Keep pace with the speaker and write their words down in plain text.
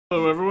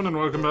Hello everyone and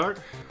welcome back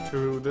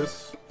to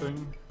this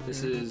thing.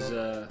 This is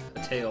a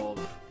tale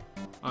of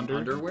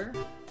underwear?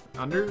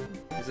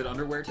 Is it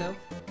underwear tale?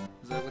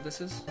 Is that what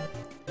this is?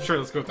 Sure,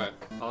 let's go with that.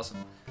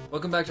 Awesome.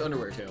 Welcome back to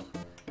Underwear Tale,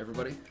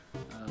 everybody.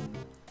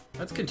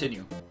 Let's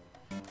continue.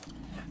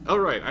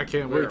 Alright, I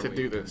can't wait to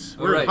do this.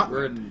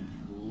 We're in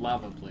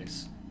Lava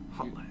Place.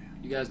 Hotland.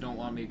 You guys don't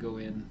want me to go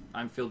in.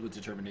 I'm filled with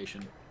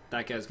determination.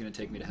 That guy's gonna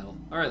take me to hell.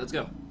 Alright, let's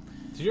go.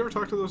 Did you ever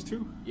talk to those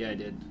two? Yeah, I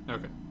did.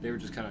 Okay. They were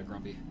just kind of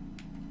grumpy.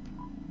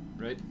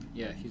 Right?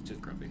 Yeah, he's just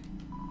grumpy.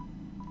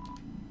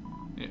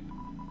 Yeah.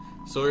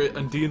 So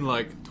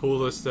Undine,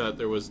 told us that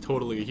there was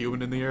totally a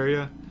human in the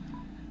area.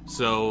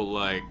 So,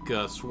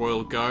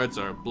 royal guards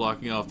are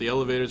blocking off the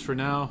elevators for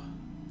now.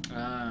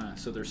 Ah,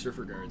 so they're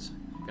surfer guards.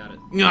 Got it.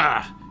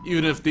 Ah!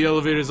 Even if the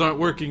elevators aren't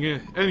working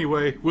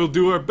anyway, we'll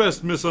do our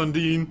best, Miss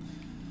Undine.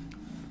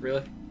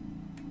 Really?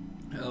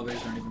 The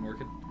elevators aren't even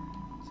working?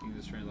 So you can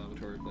just try a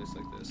laboratory place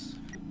like this.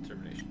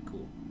 Determination.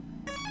 Cool.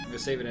 I'm gonna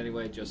save it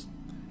anyway, just...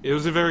 It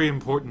was a very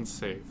important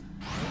save.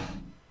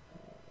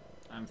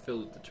 I'm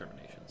filled with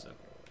determination, so...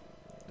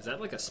 Is that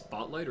like a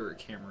spotlight or a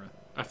camera?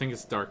 I think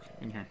it's dark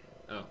in here.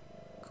 Oh,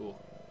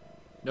 cool.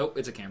 Nope,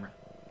 it's a camera.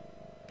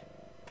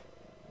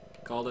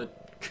 Called it.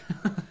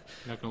 You're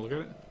not gonna look at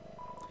it?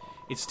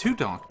 It's too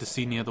dark to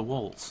see near the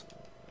walls.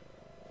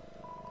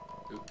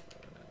 Oop.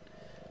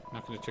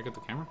 Not gonna check out the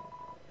camera?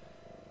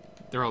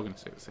 They're all gonna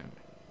say the same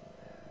thing.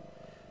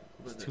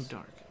 It's too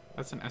dark.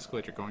 That's an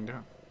escalator going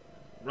down.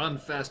 Run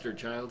faster,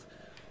 child.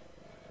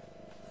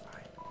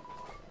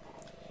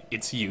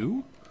 It's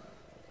you?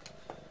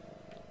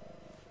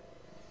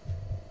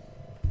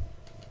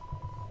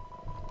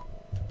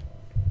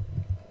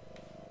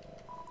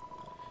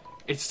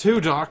 It's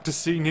too dark to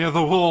see near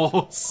the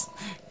walls.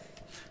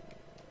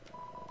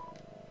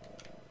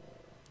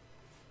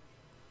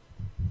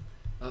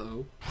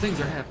 Uh-oh. Things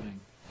are happening.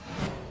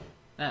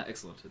 Ah,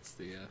 excellent. It's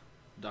the,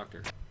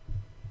 doctor.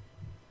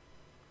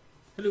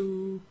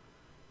 Hello.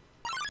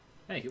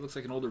 Hey, he looks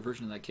like an older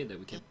version of that kid that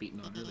we kept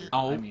beating on earlier.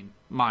 Oh,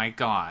 my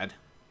God.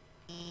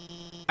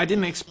 I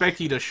didn't expect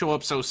you to show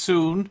up so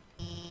soon.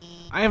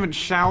 I haven't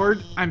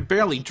showered. I'm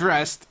barely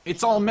dressed.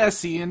 It's all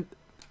messy and...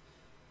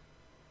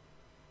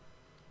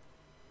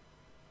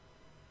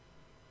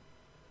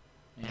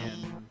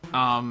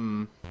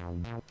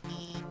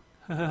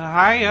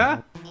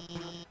 Hiya.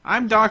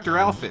 I'm Dr.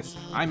 Alphys.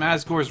 I'm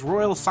Asgore's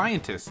royal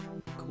scientist.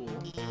 Cool.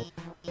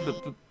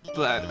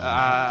 But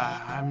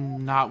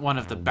I'm not one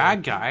of the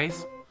bad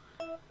guys.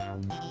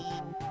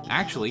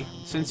 Actually,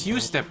 since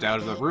you stepped out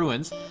of the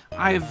ruins,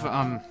 I've,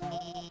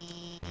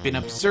 been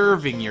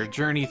observing your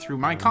journey through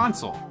my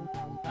console.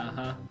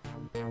 Uh-huh.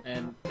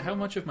 And how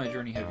much of my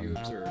journey have you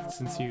observed?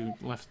 Since you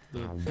left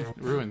the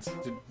ruins.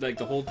 Like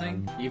the whole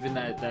thing? Even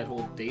that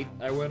whole date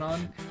I went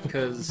on?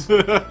 Because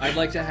I'd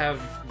like to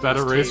have that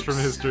erased tapes.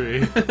 from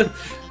history.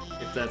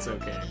 If that's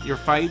okay. Your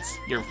fights,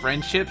 your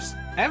friendships,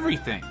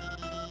 everything.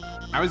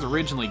 I was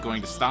originally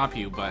going to stop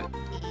you, but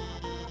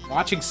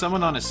watching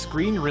someone on a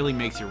screen really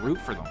makes you root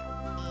for them.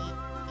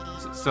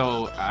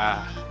 So,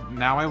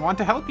 now I want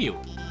to help you.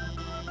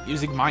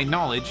 Using my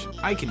knowledge,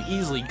 I can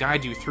easily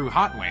guide you through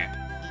Hotland.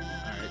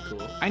 Alright,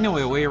 cool. I know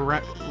a way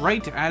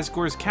right to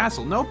Asgore's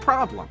castle, no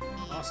problem.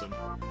 Awesome.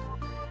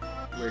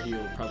 Where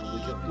he'll probably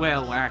kill me.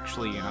 Well,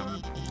 actually,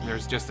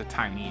 there's just a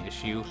tiny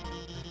issue.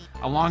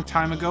 A long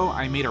time ago,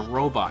 I made a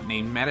robot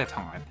named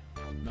Mettaton.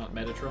 Not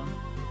Metatron?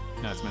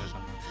 No, it's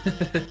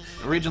Mettaton.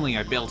 Originally,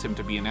 I built him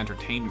to be an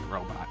entertainment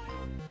robot.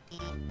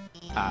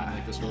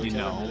 Like the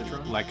storyteller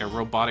Metatron? Like a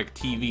robotic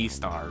TV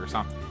star or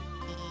something.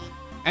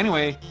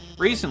 Anyway,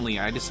 recently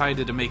I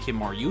decided to make him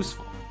more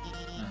useful.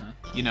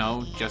 Uh-huh. You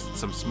know, just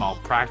some small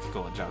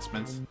practical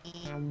adjustments.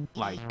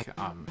 Like,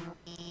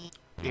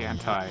 the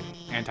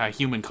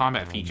anti-human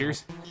combat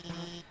features.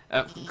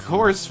 Of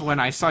course, when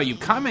I saw you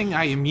coming,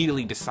 I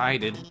immediately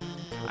decided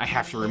I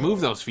have to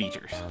remove those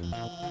features.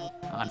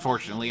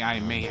 Unfortunately, I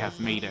may have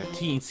made a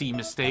teensy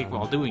mistake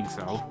while doing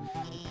so,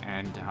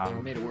 and,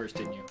 You made it worse,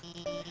 didn't you?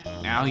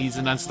 now he's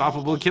an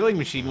unstoppable killing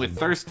machine with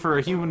thirst for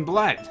human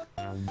blood.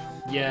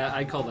 Yeah,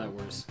 I'd call that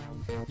worse.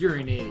 You're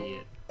an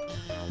idiot.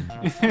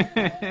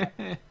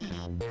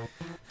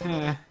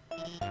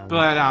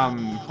 But,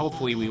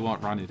 hopefully we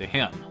won't run into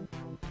him.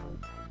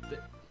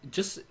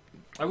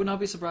 I would not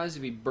be surprised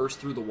if he burst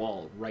through the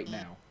wall right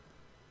now.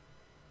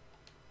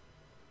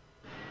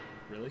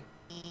 Really?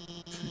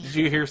 Did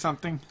you hear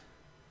something?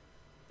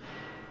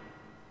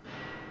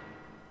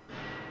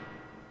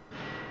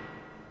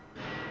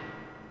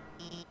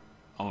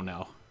 Oh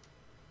no.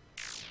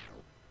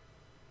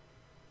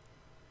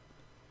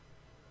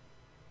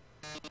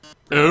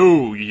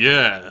 Oh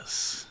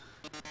yes.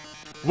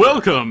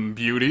 Welcome,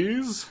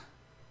 beauties.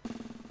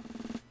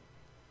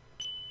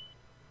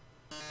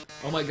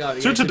 Oh my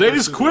god. To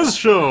today's quiz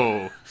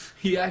show.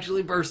 He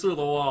actually burst through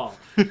the wall.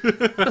 Called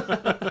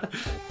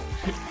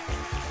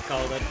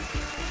it.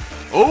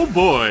 Oh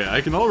boy,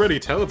 I can already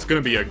tell it's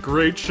gonna be a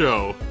great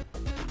show.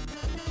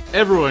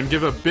 Everyone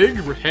give a big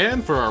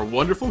hand for our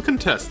wonderful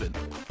contestant.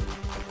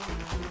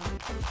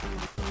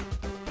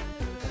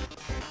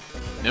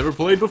 Never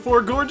played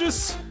before,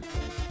 gorgeous?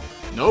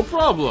 No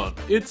problem.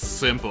 It's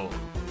simple.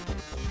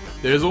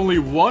 There's only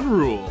one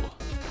rule.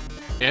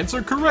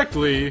 Answer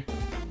correctly,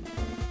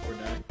 Or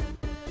die.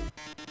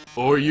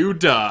 or you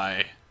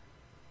die.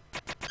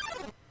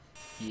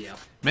 Yeah.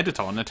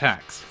 Mettaton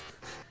attacks.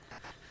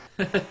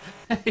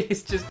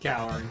 He's just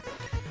cowering.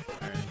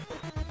 Alright.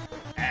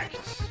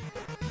 Act.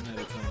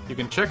 Mettaton. You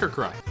can check or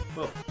cry.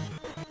 Both.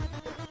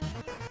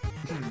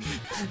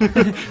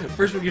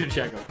 First we're gonna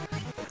check him.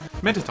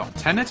 Mettaton,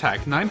 10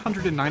 attack,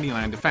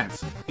 999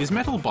 defense. His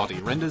metal body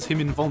renders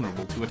him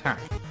invulnerable to attack.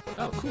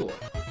 Oh, cool.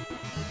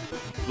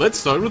 Let's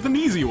start with an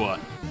easy one.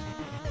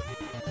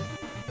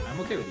 I'm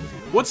okay with these.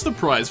 What's the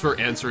prize for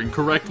answering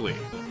correctly?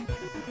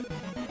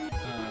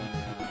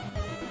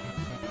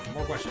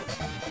 More questions.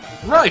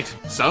 Right!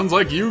 Sounds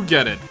like you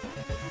get it.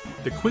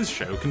 The quiz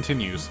show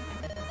continues.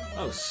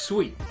 Oh,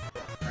 sweet.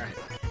 Alright.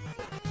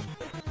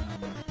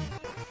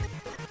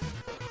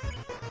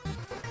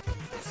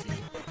 Let's see.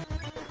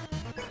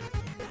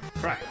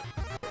 Cry.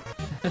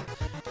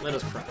 Let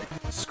us cry.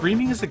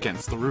 Screaming is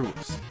against the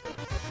rules.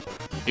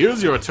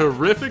 Here's your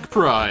terrific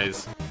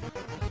prize.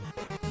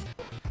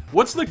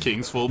 What's the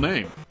king's full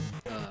name?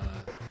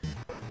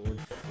 Lord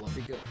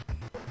Fluffy Goat.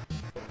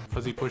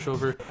 Fuzzy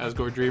Pushover,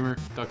 Asgore Dreamer,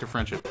 Dr.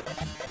 Friendship.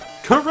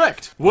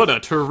 Correct! What a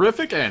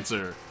terrific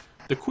answer!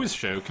 The quiz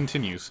show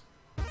continues.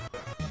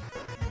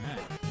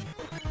 Alright.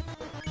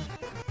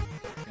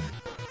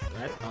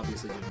 That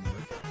obviously didn't work.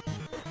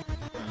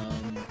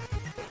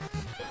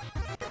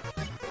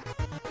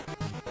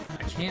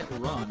 I can't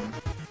run.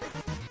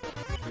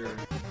 Sure.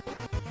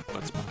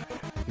 What's my...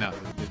 No,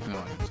 I'm just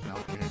gonna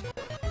help you here.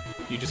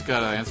 You just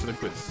gotta answer the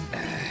quiz.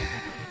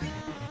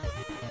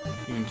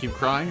 You can keep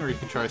crying or you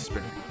can try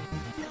sparing.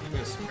 I'm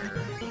gonna spare.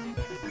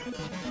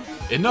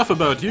 Enough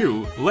about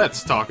you,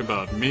 let's talk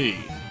about me.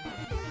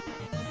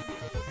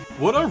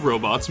 What are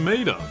robots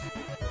made of?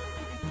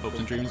 Hopes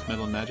and dreams,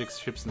 metal and magic,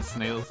 ships and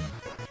snails,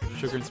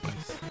 sugar and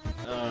spice.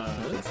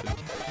 That's it.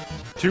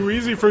 Too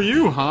easy for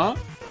you, huh?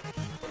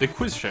 The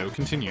quiz show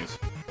continues.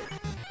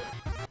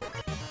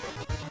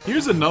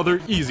 Here's another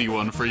easy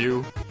one for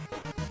you.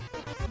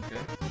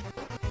 Okay.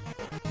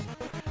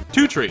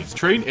 Two trains,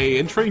 Train A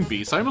and Train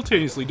B,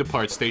 simultaneously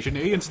depart Station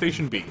A and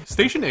Station B.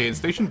 Station A and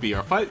Station B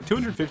are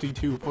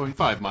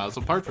 252.5 miles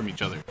apart from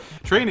each other.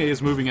 Train A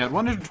is moving at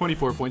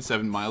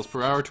 124.7 miles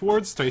per hour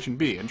towards Station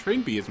B, and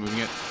Train B is moving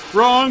at...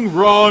 Wrong,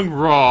 wrong,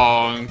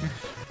 wrong!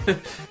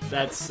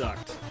 That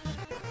sucked.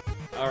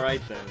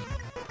 Alright then.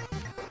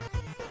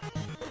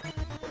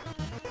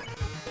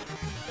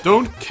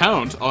 Don't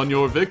count on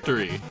your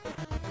victory.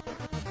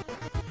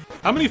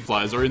 How many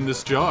flies are in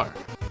this jar?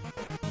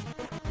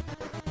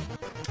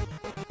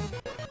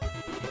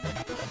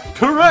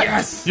 Correct!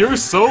 Yes! You're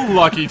so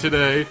lucky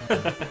today!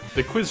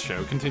 The quiz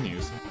show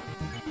continues.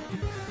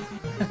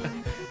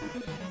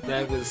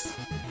 That was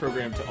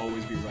programmed to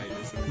always be right,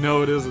 isn't it?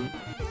 No, it isn't.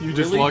 You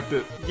just Really? locked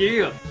it.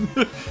 Yeah!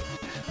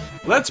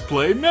 Let's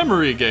play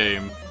memory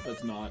game.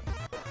 That's not.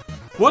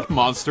 What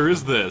monster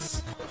is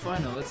this?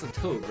 Fine, no, that's a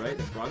toad, right?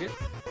 The frogget?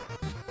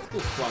 Oh,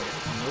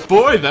 frogget. Nope.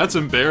 Boy, that's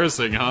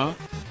embarrassing, huh?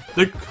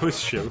 The quiz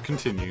show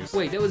continues.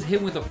 Wait, that was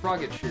him with a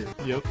frogget shirt.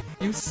 Yep.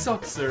 You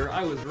suck, sir.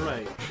 I was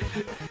right.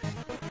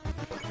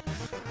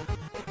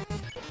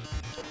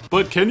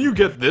 But can you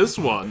get this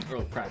one?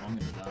 Oh crap, I'm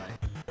gonna die.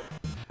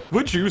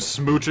 Would you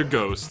smooch a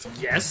ghost?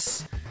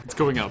 Yes! It's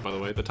going out, by the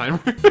way, the timer.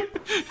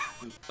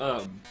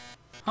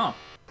 Huh.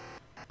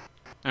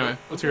 Anyway,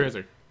 what's your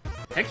answer?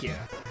 Heck yeah.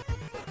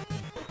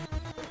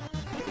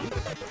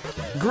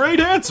 Great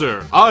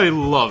answer! I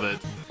love it!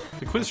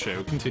 The quiz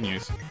show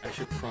continues. I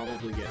should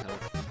probably get help.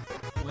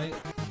 Wait.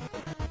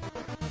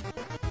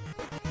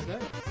 Did I?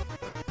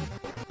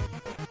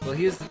 Well,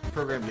 he is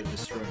programmed to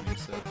destroy me,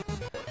 so...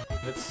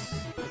 Let's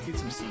eat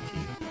some CT.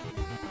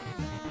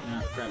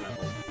 Nah, crab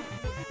apple.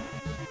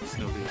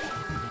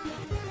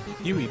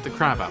 Snowbee. You eat the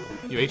crab apple.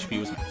 Your HP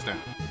was maxed out.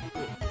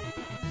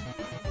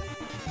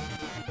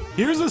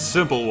 Here's a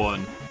simple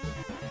one.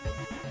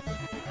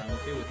 I'm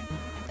okay with...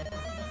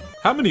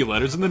 How many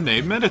letters in the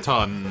name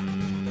Mettaton?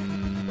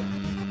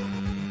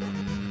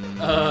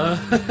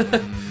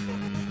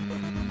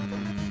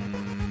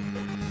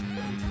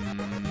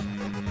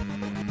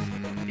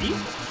 Me?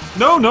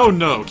 No, no,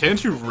 no!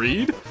 Can't you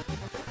read?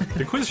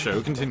 The quiz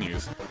show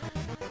continues.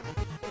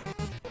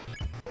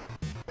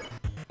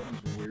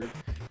 That was weird.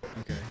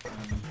 Okay,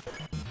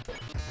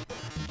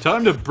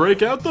 Time to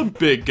break out the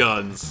big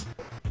guns!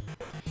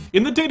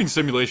 In the dating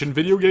simulation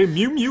video game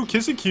Mew Mew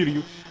Kissy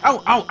Cutie...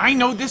 Oh, I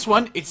know this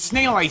one. It's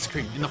snail ice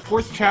cream. In the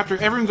 4th chapter,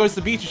 everyone goes to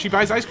the beach and she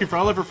buys ice cream for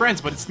all of her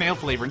friends, but it's snail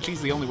flavor and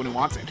she's the only one who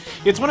wants it.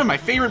 It's one of my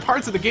favorite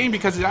parts of the game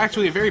because it's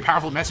actually a very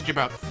powerful message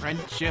about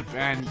friendship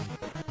and...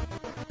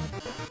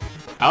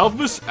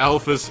 Alphys,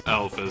 Alphys,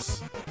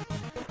 Alphys.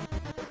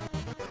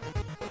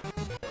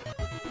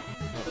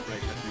 oh,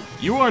 right, that's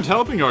me. You aren't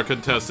helping our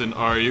contestant,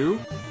 are you?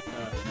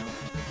 No.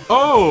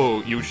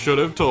 Oh, you should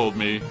have told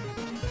me.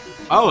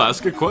 I'll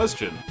ask a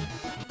question.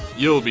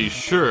 You'll be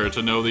sure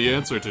to know the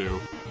answer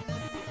to.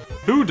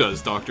 Who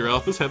does Dr.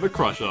 Alphys have a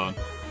crush on?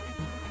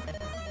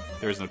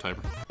 There is no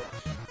timer.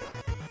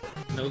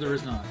 No, there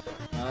is not.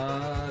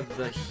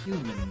 The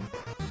human.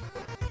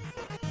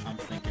 I'm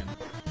thinking.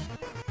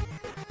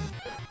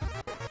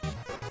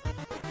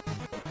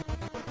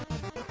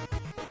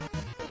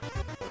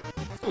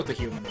 Let's go with the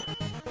human.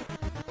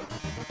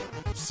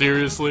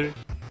 Seriously?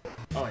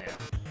 Oh yeah.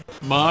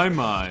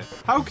 My.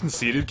 How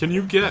conceited can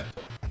you get?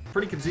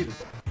 Pretty conceited.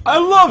 I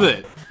love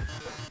it!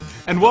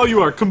 And while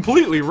you are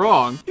completely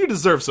wrong, you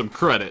deserve some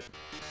credit.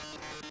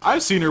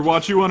 I've seen her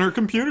watch you on her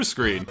computer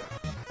screen.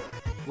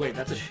 Wait,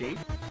 that's a she?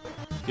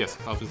 Yes,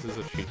 Alphys is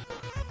a she.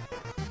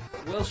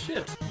 Well,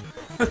 shit.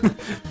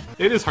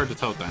 It is hard to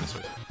tell with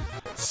dinosaurs.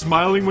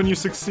 Smiling when you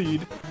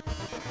succeed,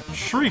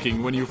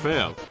 shrieking when you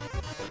fail,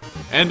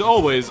 and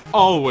always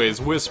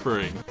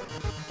whispering,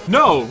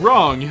 "No,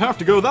 wrong, you have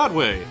to go that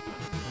way."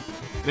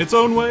 In its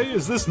own way,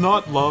 is this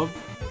not love?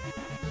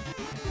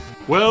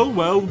 Well.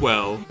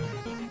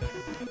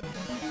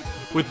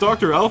 With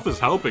Dr. Alphys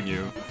helping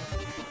you,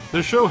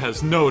 the show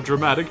has no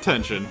dramatic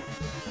tension.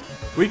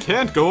 We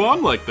can't go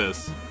on like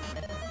this.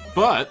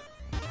 But,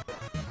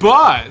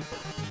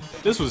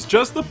 this was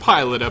just the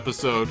pilot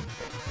episode.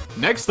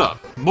 Next up,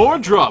 more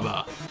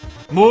drama,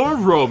 more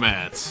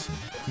romance,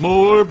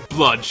 more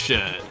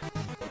bloodshed.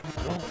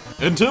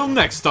 Until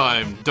next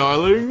time,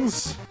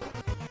 darlings.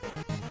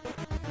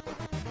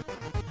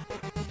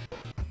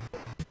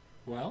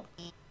 Well,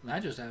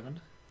 that just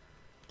happened.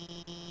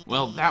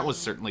 Well, that was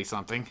certainly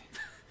something.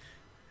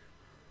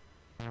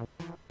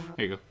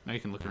 Here you go. Now you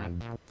can look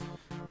around.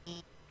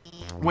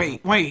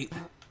 Wait.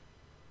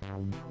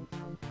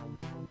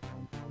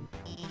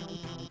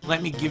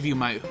 Let me give you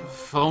my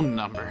phone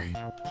number.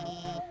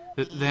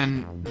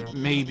 Then,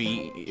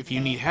 maybe, if you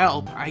need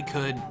help, I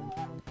could...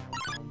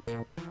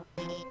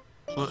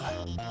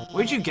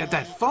 Where'd you get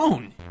that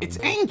phone? It's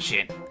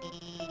ancient!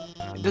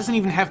 It doesn't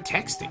even have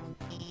texting.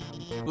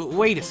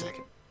 Wait a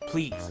second,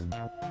 please.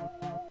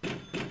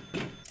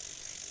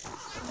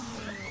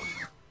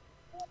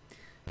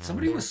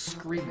 Somebody was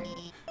screaming.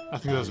 I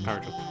think that was a power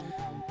trip.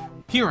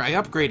 Here, I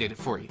upgraded it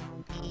for you.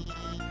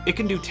 It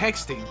can do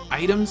texting,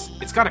 items,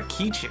 it's got a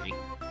keychain.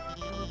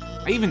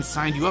 I even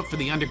signed you up for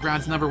the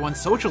Underground's #1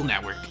 social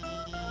network.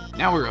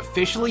 Now we're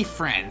officially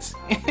friends.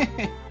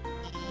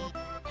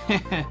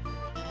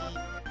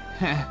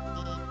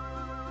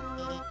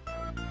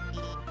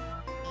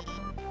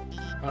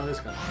 Oh, this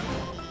guy.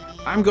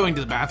 I'm going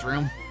to the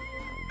bathroom.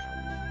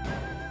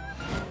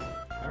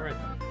 Alright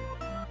then.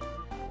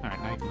 Alright,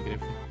 now you can look at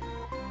everything.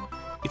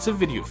 It's a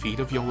video feed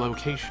of your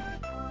location.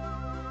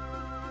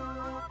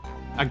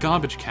 A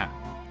garbage can,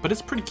 but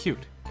it's pretty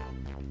cute.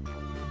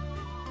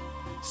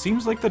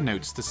 Seems like the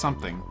notes to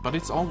something, but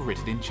it's all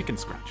written in chicken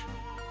scratch.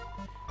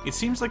 It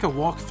seems like a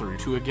walkthrough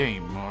to a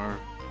game, or...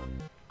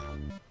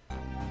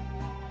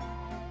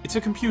 It's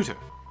a computer.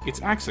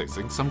 It's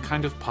accessing some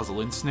kind of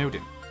puzzle in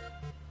Snowden.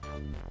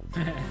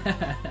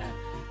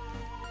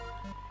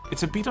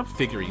 It's a beat-up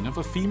figurine of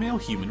a female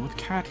human with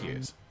cat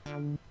ears.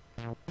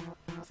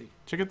 See,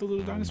 check out the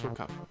little dinosaur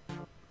cup.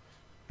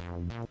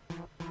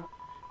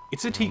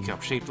 It's a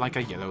teacup shaped like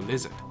a yellow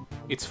lizard.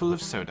 It's full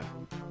of soda.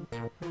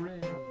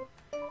 Hooray.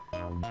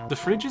 The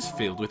fridge is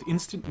filled with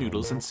instant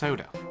noodles and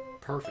soda.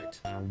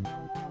 Perfect.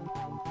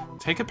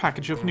 Take a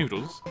package of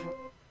noodles.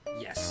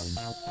 Yes.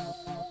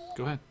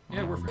 Go ahead.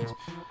 Yeah, we're friends.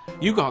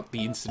 You got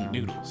the instant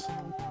noodles.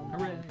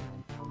 Hooray.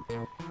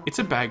 It's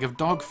a bag of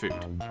dog food.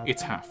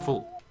 It's half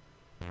full.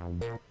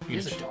 He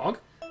has a dog?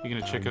 You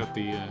gonna check out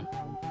the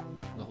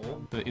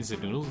hole? the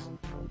instant noodles?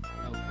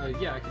 Oh,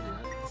 yeah, I can do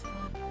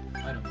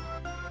that. Item.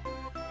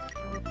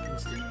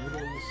 Instant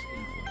noodles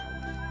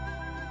info.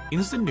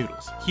 Instant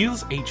noodles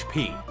heals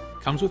HP.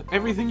 Comes with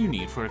everything you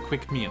need for a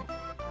quick meal.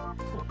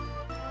 Cool.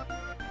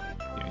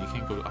 Yeah, you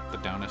can't go up the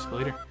down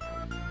escalator.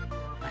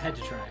 I had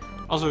to try.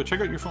 Also,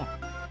 check out your phone.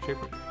 Check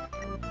it.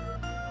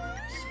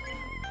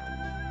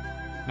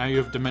 Now you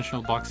have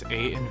dimensional box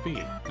A and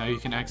B. Now you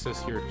can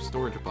access your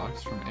storage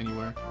box from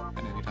anywhere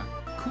at any time.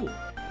 Cool.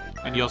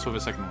 And you also have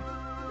a second one.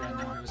 And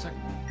now I have a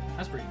second one.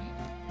 That's pretty neat.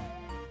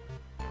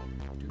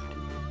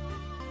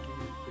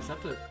 Is that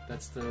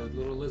that's the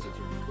little lizards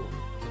room? Cool.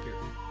 It's up here.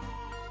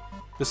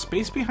 The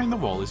space behind the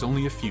wall is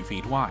only a few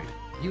feet wide.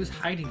 He was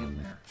hiding in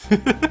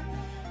there.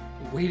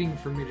 Waiting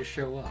for me to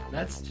show up.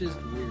 That's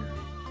just weird.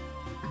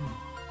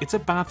 It's a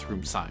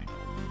bathroom sign.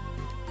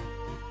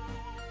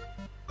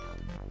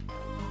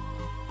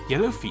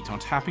 Yellow feet are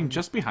tapping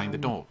just behind the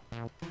door.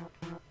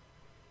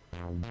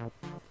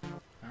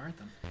 Alright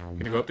then.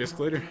 Gonna go up the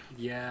escalator?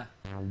 Yeah.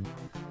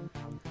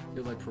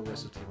 Feel like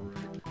progressive to the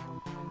right.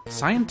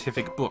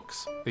 Scientific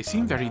books. They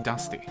seem very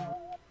dusty.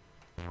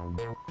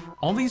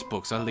 All these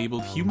books are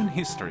labeled Human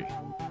History.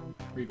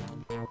 Read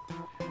one.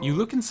 You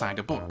look inside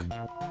a book.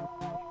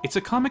 It's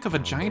a comic of a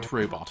giant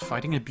robot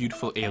fighting a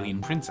beautiful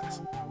alien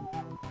princess.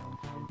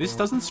 This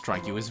doesn't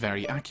strike you as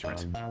very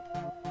accurate.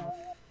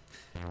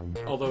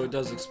 Although it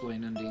does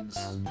explain Undine's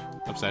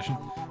Obsession?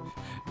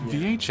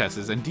 Yeah.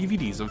 VHSs and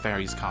DVDs of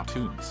various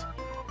cartoons.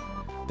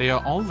 They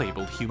are all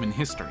labeled Human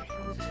History.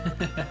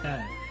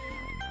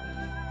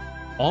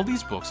 All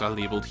these books are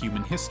labeled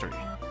Human History.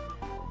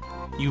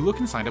 You look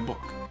inside a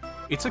book.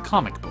 It's a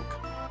comic book.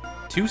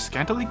 Two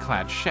scantily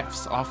clad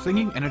chefs are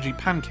flinging energy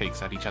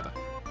pancakes at each other.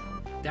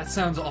 That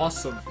sounds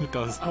awesome. It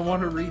does. I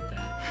want to read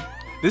that.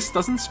 This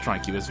doesn't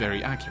strike you as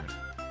very accurate.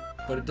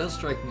 But it does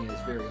strike me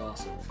as very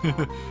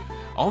awesome.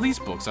 All these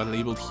books are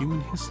labeled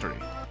human history.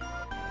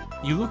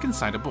 You look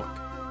inside a book.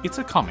 It's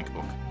a comic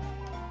book.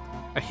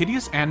 A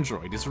hideous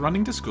android is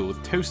running to school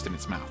with toast in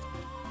its mouth.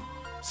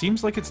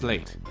 Seems like it's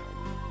late.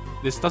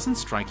 This doesn't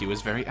strike you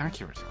as very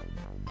accurate.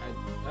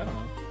 I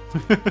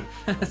don't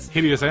know.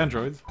 Hideous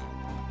androids.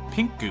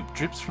 Pink goop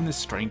drips from this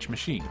strange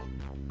machine.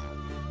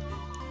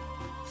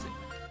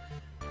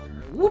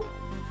 Whoop!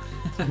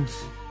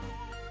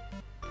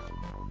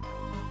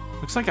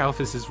 Looks like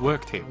Alphys'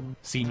 work table.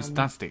 Seems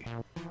dusty.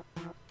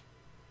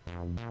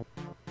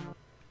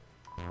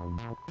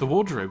 The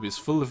wardrobe is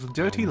full of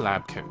dirty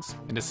lab coats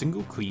and a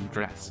single clean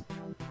dress.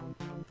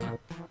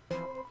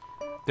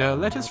 There are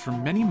letters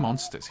from many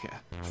monsters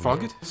here.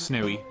 Frogget,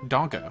 Snowy,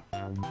 Doggo.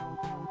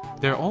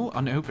 They're all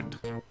unopened.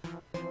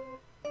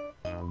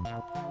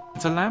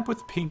 It's a lamp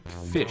with pink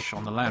fish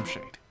on the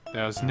lampshade.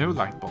 There's no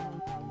light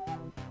bulb.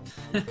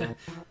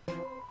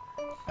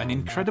 An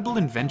incredible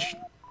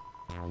invention.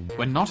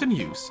 When not in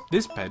use,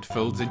 this bed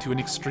folds into an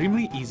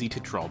extremely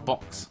easy-to-draw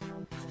box.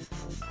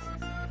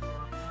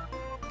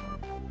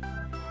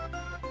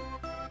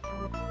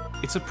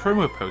 It's a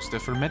promo poster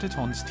for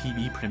Mettaton's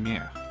TV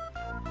premiere.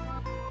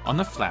 On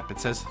the flap it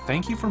says,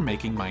 "Thank you for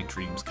making my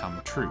dreams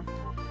come true."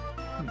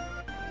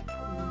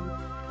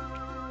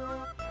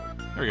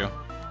 There we go.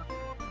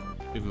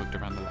 We've looked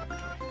around the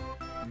laboratory.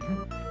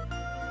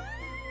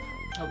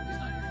 Oh, he's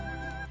not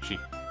here. She.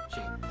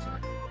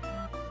 Sorry.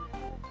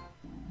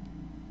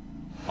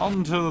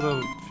 On to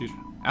the future.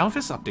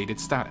 Alphys updated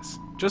status.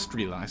 Just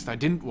realized I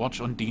didn't watch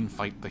Undine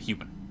fight the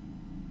human.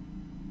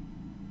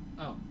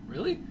 Oh,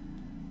 really?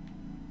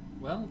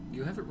 Well,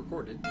 you have it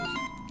recorded.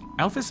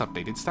 Alphys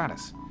updated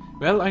status.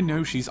 Well, I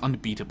know she's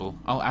unbeatable.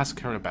 I'll ask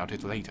her about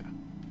it later.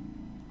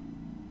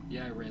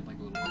 Yeah, I ran like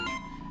a little bitch.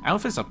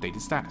 Alphys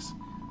updated status.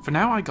 For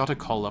now, I gotta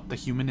call up the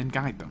human and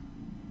guide them.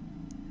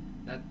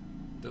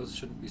 Those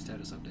shouldn't be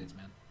status updates,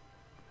 man.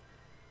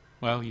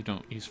 Well, you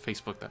don't use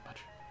Facebook that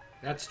much.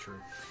 That's true.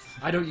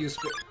 I don't use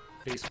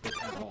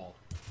Facebook at all.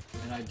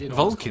 And I did.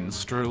 Vulcan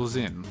strolls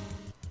in.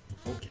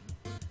 Vulcan.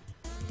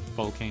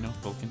 Volcano?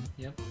 Vulcan?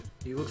 Yep.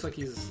 He looks like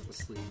he's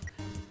asleep.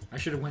 I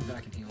should have went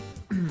back and healed.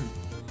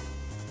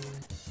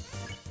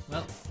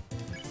 Well.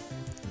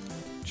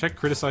 Check,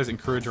 criticize,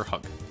 encourage, or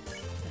hug.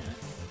 Yeah.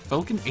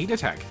 Vulcan 8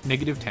 attack,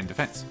 negative 10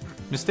 defense.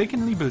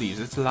 Mistakenly believes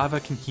its lava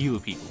can heal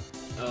people.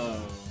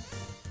 Oh.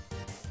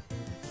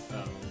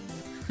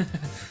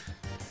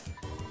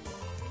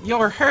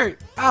 You're hurt!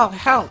 I'll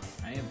help!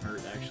 I am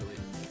hurt, actually.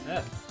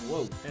 Ah,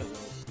 whoa, hello.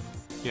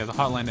 Yeah, the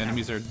Hotland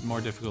enemies are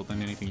more difficult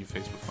than anything you've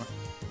faced before.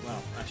 Wow,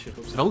 I should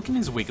hope so. Vulcan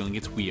is wiggling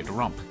its weird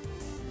rump.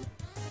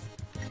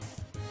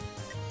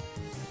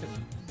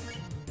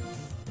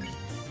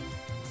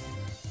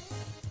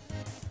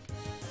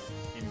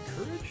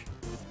 Encourage?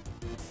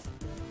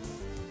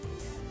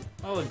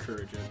 I'll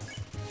encourage it.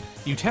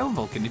 You tell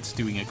Vulcan it's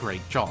doing a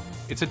great job.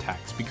 Its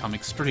attacks become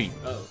extreme.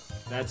 Oh,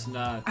 that's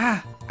not...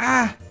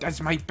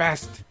 That's my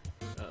best.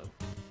 Oh.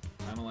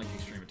 I don't like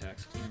extreme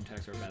attacks. Extreme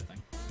attacks are a bad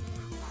thing.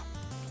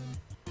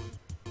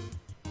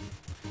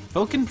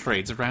 Vulcan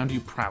parades around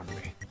you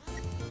proudly.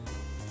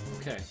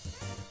 Okay.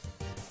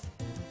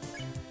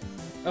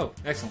 Oh,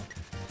 excellent.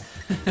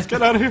 Let's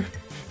get out of here.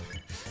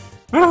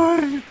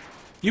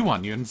 You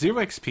won. You earned 0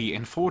 XP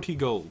and 40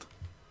 gold.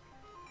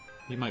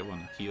 You might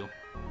want to heal.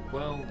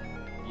 Well,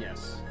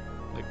 yes.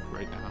 Like,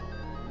 right now.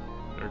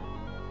 Or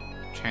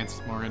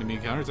chance more enemy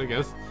encounters, I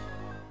guess.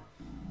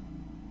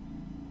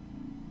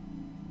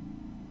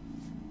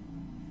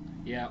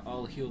 Yeah,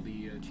 I'll heal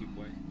the cheap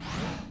way.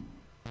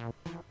 I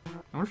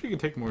wonder if you can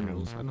take more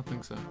noodles. I don't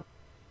think so.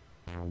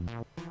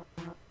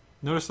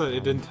 Notice that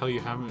it didn't tell you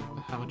how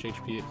much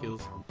HP it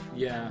heals.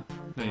 Yeah.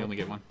 No, you only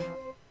get one.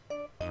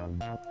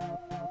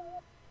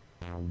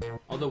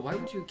 Although, why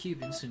would you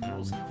keep instant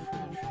noodles in the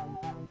fridge?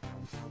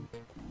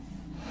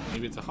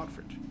 Maybe it's a hot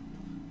fridge.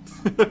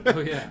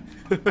 Oh, yeah.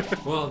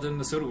 Well, then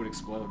the soda would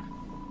explode.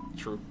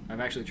 True. I've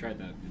actually tried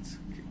that. It's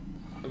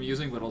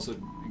amusing, but also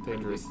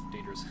incredibly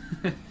dangerous.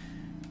 And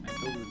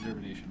total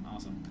determination.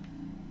 Awesome.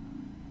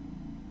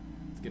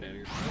 Let's get out of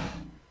here.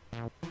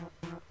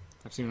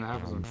 I've seen what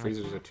happens when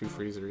freezers are too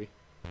freezery.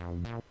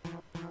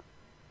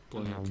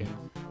 Blowing up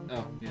cans.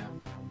 Oh, yeah.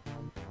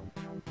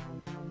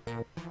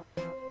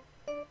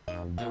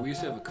 We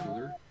used to have a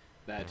cooler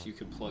that you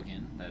could plug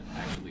in that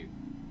actually,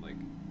 like,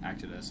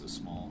 acted as a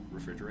small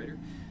refrigerator,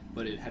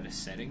 but it had a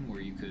setting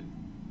where you could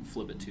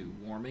flip it to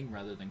warming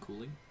rather than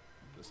cooling.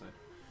 This side.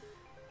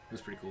 It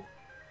was pretty cool.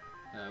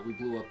 We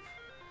blew up.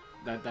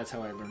 That's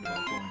how I learned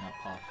about blowing up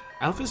pop.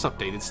 Alphys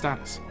updated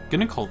status.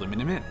 Gonna call them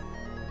in a minute.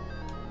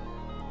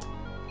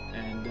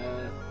 And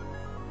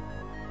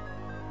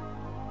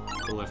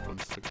The left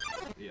one's took.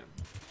 yeah.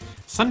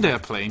 Sunday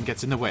plane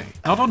gets in the way.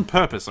 Not on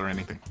purpose or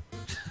anything.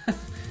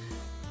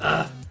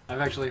 I've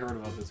actually heard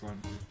about this one.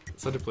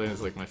 Sunday plane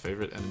is like my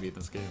favorite enemy in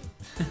this game.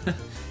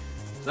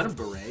 Is that a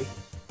beret?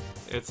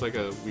 It's like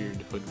a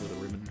weird hood with a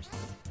ribbon or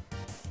something.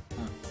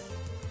 Huh.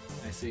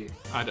 I see.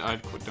 I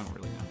don't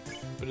really know.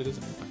 But it is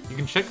an airplane. You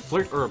can check,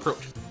 flirt, or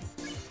approach.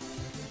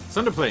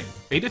 Sunderplane.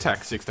 8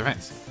 attack, 6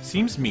 defense.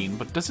 Seems mean,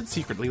 but does it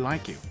secretly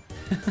like you?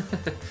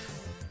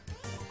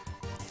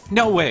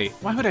 No way!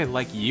 Why would I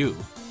like you?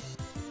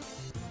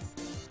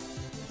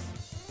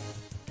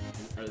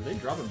 Are they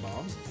dropping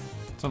bombs?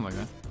 Something like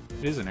that.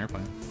 It is an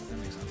airplane. That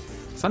makes sense.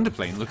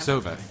 Sunderplane looks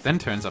over, then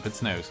turns up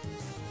its nose.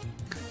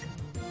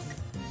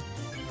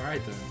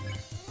 Alright then.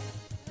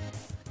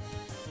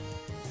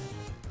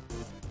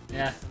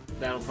 Yeah,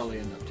 that'll probably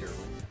end up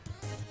terribly.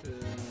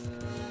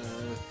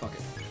 Fuck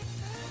it.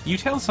 You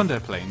tell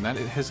Sunderplane that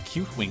it has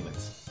cute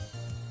winglets.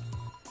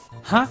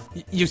 Huh?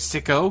 You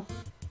sicko?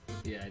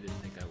 Yeah, I didn't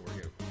think that would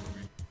work out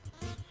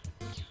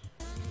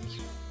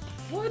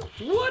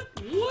for me.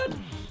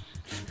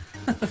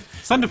 What?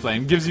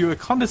 Sunderplane gives you a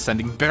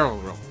condescending barrel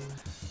roll.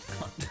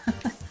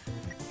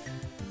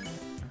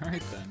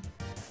 Alright then.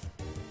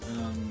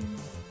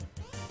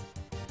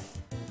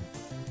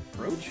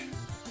 Approach?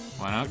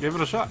 Why not give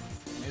it a shot?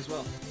 May as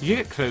well. You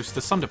get close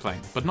to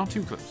Sunderplane, but not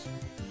too close.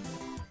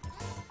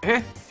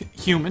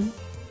 Human.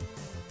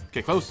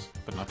 Get close,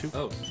 but not too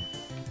close.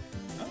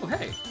 Oh,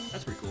 hey,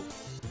 that's pretty cool.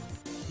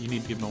 You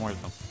need to give more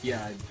of them.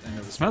 Yeah, I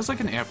know this. Smells like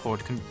an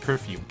airport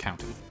perfume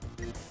counter.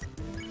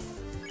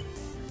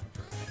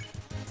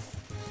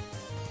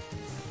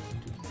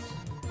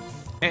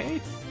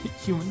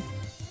 Human.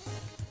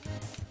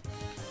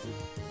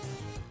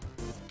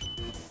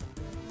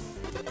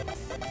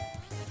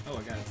 Oh,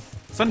 I got it.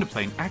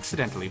 Sunderplane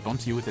accidentally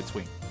bumps you with its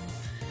wing.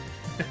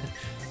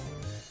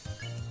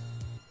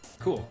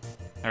 Cool.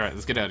 Alright,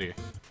 let's get out of here.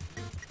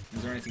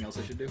 Is there anything else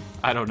I should do?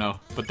 I don't know,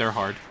 but they're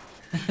hard.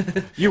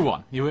 You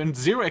won. You earned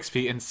 0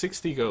 XP and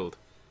 60 gold.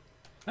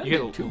 That You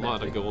didn't get a do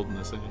lot badly. of gold in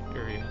this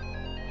area.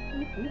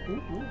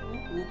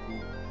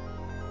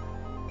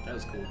 That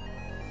was cool.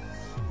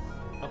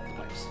 Up the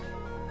pipes.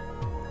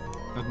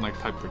 Nothing like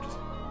pipe bridges.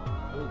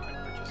 Oh,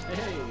 pipe purchase.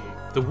 Hey!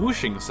 The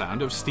whooshing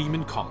sound of steam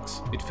and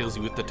cogs. It fills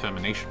you with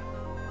determination.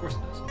 Of course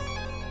it does.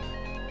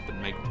 The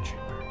magma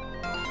chamber.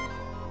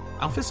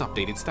 Alphys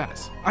updated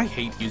status. I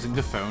hate using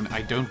the phone.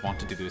 I don't want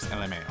to do this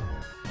LMAO.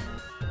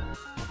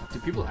 Do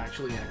people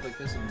actually act like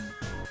this?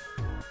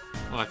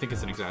 Well, I think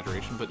it's an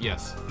exaggeration, but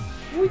yes.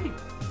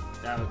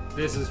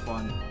 This is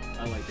fun.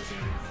 I like this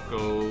area.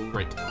 Go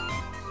right.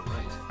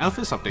 Right.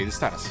 Alphys updated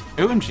status.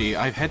 OMG,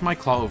 I've had my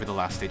claw over the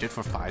last digit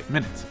for 5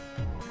 minutes.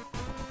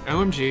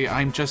 OMG,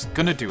 I'm just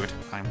gonna do it.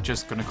 I'm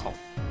just gonna call.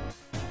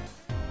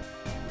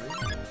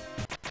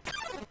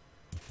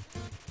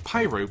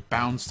 Pyro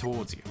bounds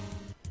towards you.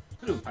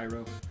 Hello,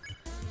 Pyro.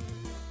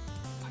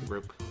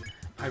 Pyro.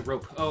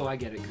 Pyrope. Oh, I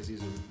get it, because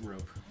he's a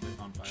rope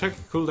on fire. Check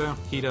cooldown,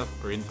 heat up,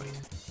 or invite.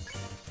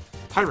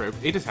 Pyro,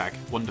 8 attack,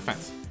 1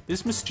 defense.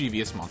 This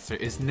mischievous monster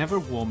is never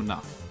warm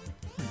enough.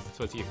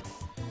 So it's you.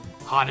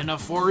 Hot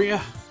enough for you?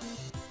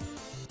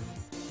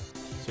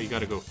 So you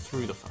gotta go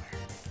through the fire.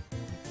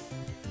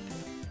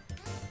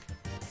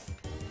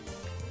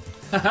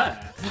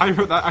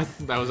 Pyro,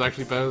 that was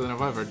actually better than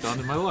I've ever done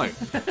in my life.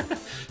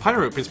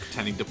 Pyrope is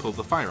pretending to pull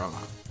the fire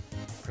alarm.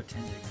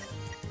 Pretending.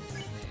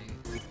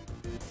 Okay.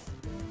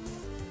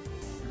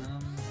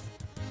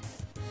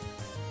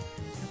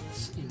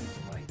 Let's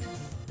invite.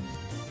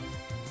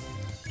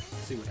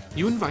 Let's see what happens.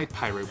 You invite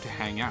Pyrope to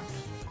hang out.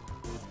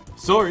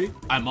 Sorry,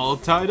 I'm all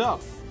tied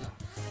up.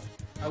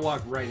 I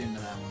walked right into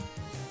that one.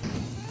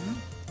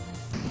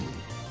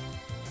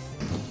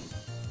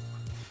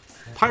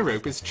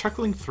 Pyrope is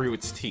chuckling through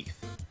its teeth.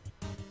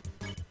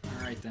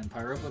 Alright then,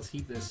 Pyrope, let's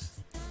heat this.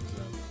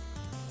 So,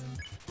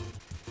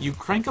 You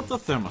crank up the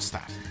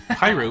thermostat.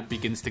 Pyrope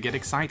begins to get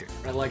excited.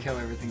 I like how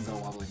everything's all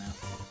wobbly now.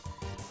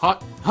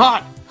 Hot,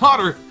 hot,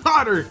 hotter,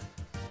 hotter!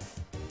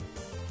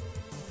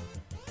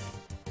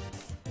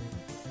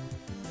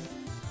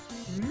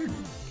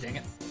 Dang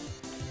it.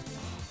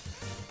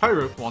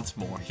 Pyrope wants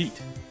more heat.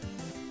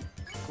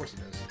 Of course he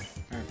does.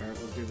 Alright,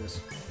 Pyrope, let's do this.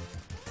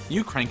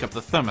 You crank up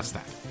the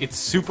thermostat. It's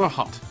super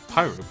hot.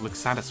 Pyrope looks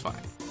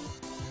satisfied.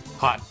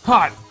 Hot,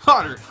 hot,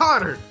 hotter,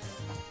 hotter!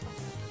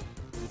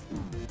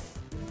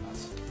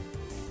 Nuts.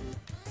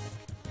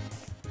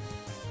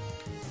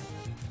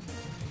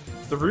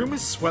 The room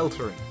is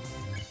sweltering.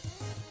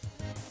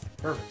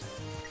 Perfect.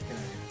 Get out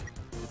of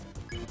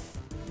here. I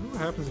wonder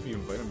what happens if you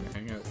invite him to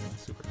hang out when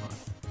it's super hot.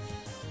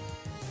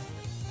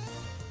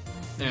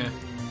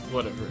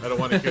 Whatever. I don't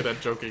want to hear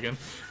that joke again.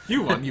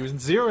 You won using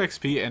 0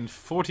 XP and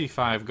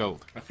 45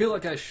 gold. I feel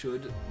like I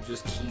should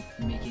just keep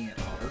making it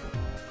hotter.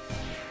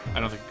 I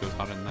don't think it goes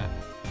hotter than that.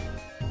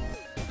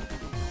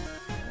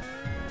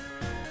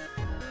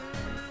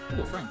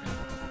 Ooh, a frying pan.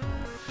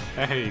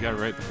 Hey, you got it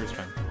right the first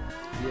time.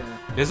 Yeah.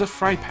 There's a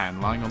fry pan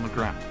lying on the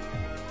ground.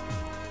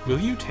 Will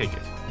you take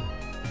it?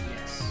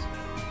 Yes.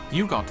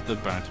 You got the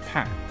burnt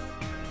pan.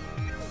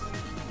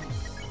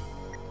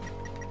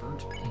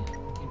 Burnt pan.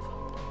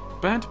 Info.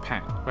 Burnt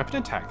pan. Weapon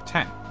attack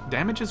 10.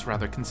 Damage is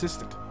rather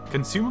consistent.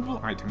 Consumable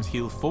items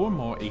heal 4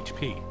 more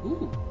HP.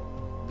 Ooh.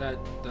 That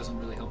doesn't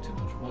really help too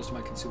much. Most of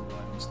my consumable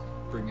items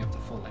bring me up to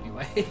full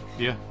anyway.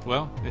 Yeah,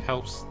 well, it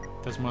helps.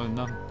 That's more than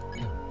none.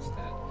 Yeah, it's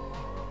that.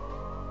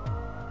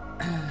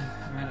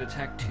 I'm at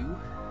attack 2.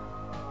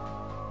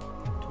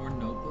 Torn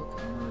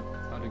notebook, armor,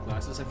 clouded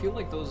glasses. I feel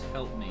like those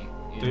help me.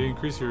 They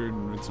increase your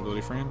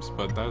invincibility frames,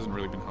 but that hasn't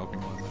really been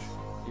helping all that much.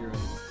 You're right.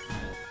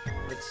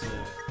 Let's use.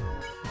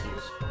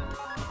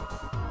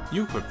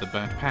 You equipped the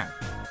burnt pan,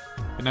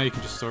 but now you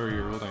can just store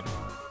your old item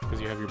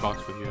because you have your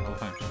box with you at all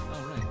times.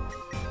 Oh right.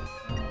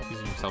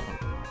 Using your cell phone.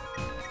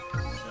 So,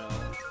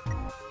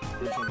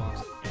 virtual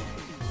box.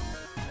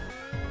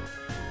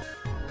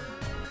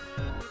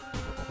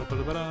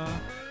 Ba-ba-da-ba-da.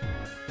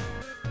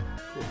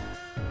 Cool.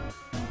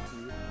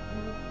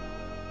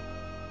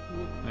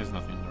 There's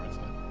nothing on the right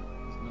side.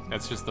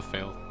 That's just the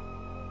fail.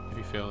 If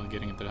you fail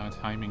getting it the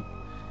timing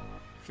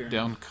Fair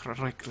down enough.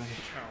 correctly.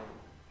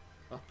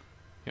 Up.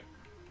 Yep.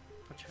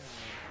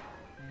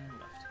 And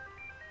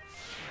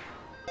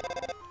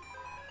left.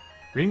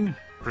 Ring,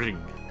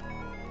 ring.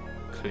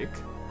 Click.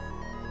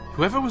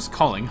 Whoever was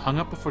calling hung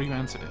up before you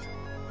answered it.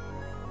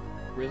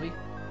 Really?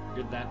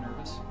 You're that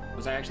nervous?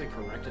 Was I actually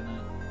correct in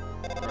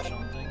that rush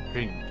on thing?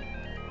 Ring.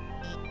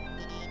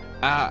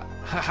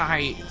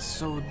 Hi.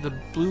 So the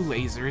blue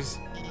lasers.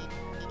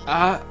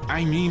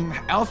 I mean,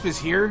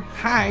 Alphys here.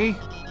 Hi.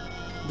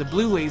 The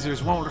blue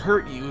lasers won't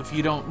hurt you if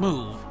you don't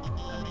move.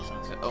 That makes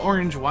sense.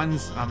 Orange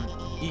ones,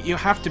 you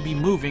have to be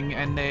moving,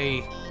 and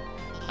they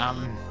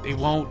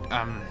won't,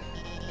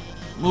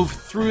 move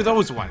through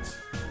those ones.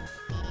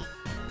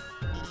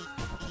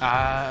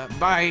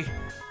 Bye.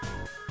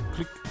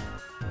 Click.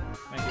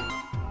 Thank you.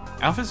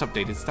 Alphys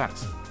updated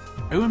status.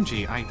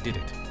 OMG, I did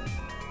it.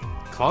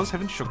 Claws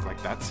haven't shook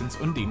like that since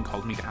Undine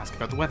called me to ask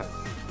about the weather.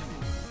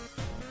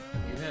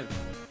 You have.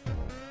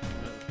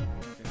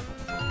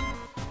 Okay.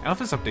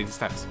 Alphys updated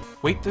status.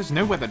 Wait, there's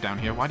no weather down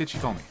here. Why did she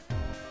call me?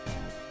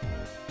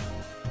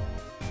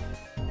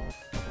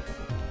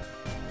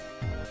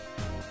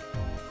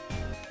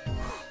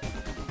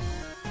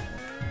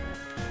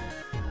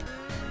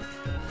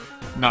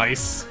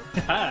 Nice.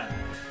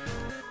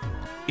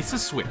 It's a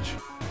switch.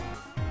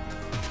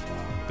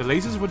 The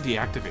lasers would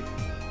deactivate.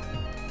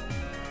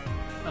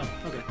 Oh,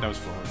 okay. That was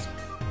flawless.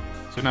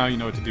 So now you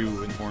know what to do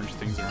when orange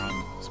things are on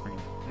the screen.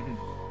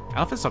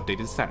 Alphys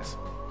updated status.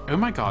 Oh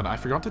my god, I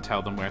forgot to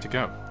tell them where to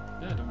go.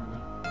 Yeah, don't worry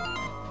about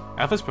it.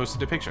 Alphys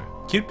posted a picture.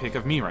 Cute pic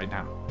of me right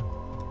now.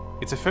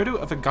 It's a photo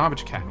of a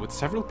garbage can with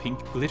several pink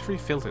glittery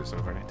filters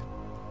over it.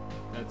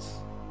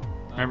 That's.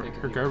 Remember,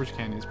 her garbage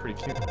can is pretty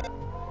cute.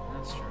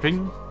 That's true.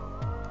 Ring.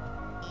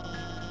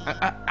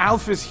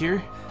 Alphys here.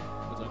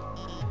 What's up?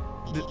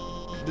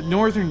 The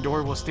northern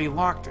door will stay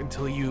locked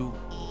until you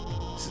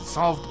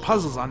solve the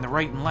puzzles on the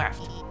right and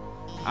left.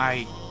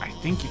 I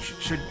think you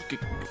should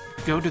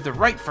go to the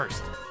right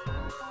first.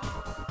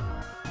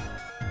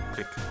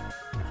 Click.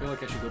 I feel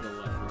like I should go to the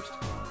left first.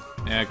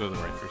 Yeah, go to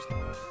the right first.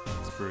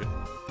 Screw it.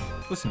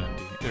 Listen to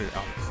Undine. Or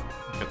Alphys.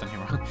 I got that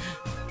name wrong.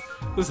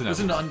 Listen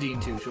to Undine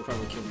too. She'll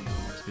probably kill me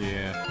otherwise.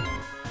 Yeah.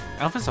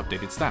 Alphys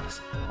updated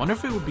status. Wonder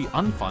if it would be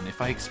unfun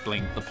if I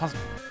explained the puzzle.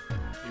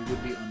 It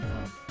would be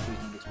unfun. Please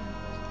don't explain the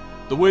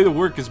puzzle. The way the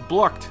work is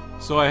blocked,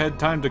 so I had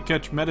time to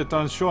catch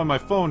Mettaton's show on my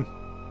phone.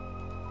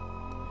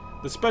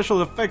 The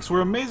special effects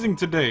were amazing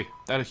today.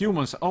 That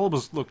humans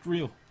almost looked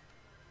real.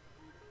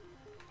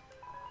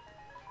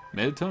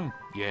 Mettaton?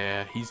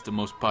 Yeah, he's the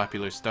most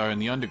popular star in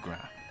the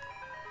underground.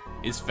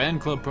 His fan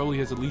club probably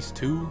has at least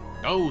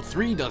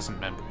 3 dozen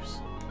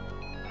members.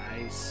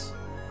 Nice.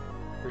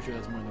 Pretty sure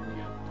that's more than we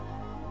got.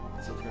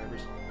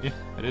 Subscribers. Yeah,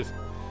 it is.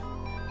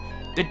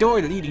 The door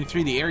leading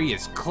through the area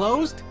is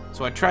closed,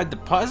 so I tried the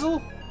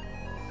puzzle,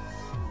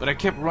 but I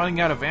kept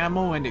running out of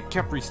ammo and it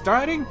kept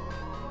restarting,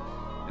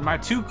 and my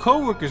 2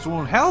 co-workers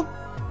won't help.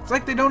 It's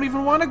like they don't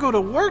even want to go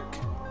to work.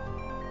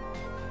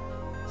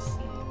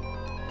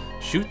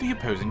 Shoot the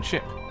opposing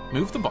ship.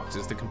 Move the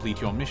boxes to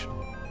complete your mission.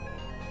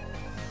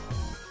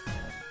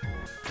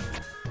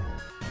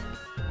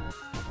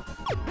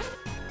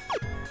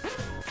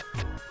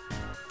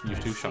 You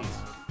have 2 shots.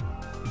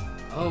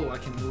 Oh, I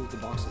can move the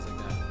boxes like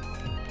that.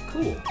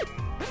 Cool.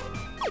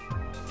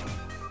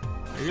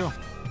 There you go.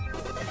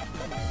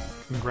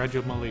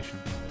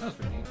 Congratulations. That was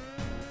pretty neat.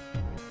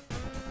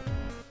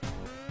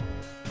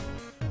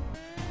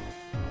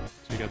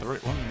 So you got the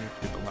right one, and you have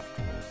to get the left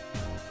one.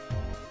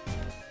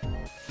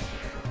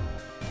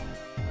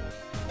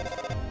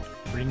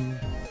 Ring.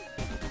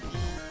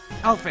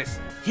 Alphys,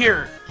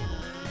 here!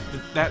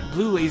 That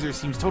blue laser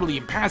seems totally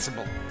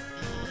impassable.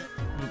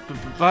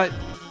 But,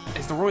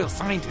 as the royal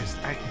scientist,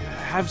 I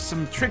have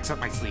some tricks up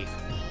my sleeve.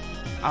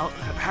 I'll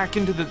hack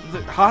into the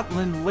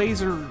Hotland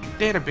laser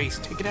database,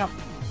 take it out.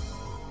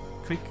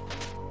 Click.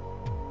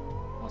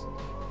 Awesome.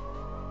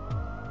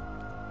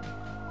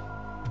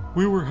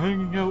 We were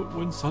hanging out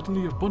when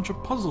suddenly a bunch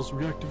of puzzles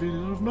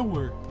reactivated out of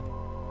nowhere.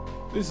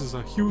 This is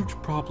a huge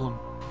problem.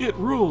 It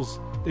rules.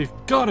 They've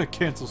gotta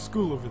cancel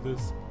school over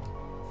this.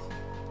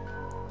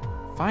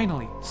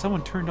 Finally,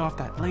 someone turned off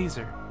that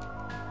laser.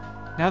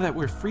 Now that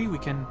we're free, we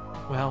can,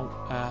 well,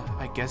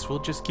 I guess we'll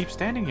just keep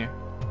standing here.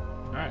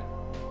 Alright.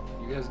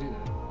 You guys do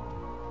that.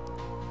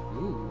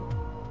 Ooh.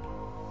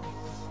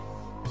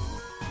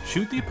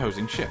 Shoot the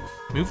opposing ship.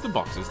 Move the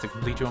boxes to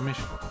complete your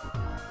mission.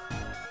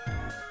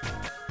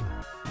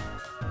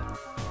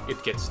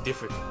 It gets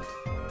difficult.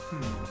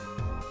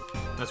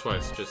 That's why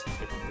it's just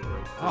picking the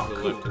right. Oh, the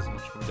cool. left is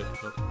much more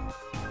difficult.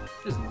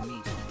 This is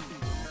neat.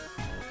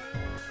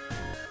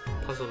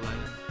 Puzzle line.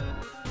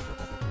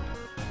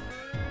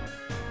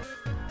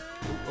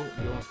 Oh,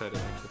 you almost had it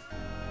actually.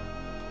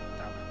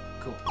 That one.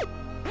 Cool.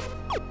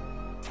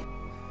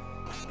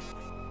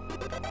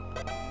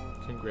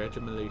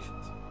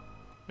 Congratulations.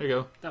 There you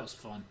go. That was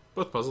fun.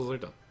 Both puzzles are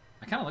done.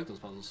 I kind of like those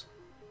puzzles.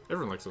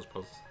 Everyone likes those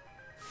puzzles.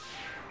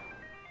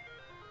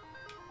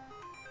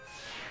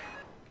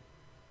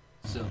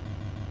 So,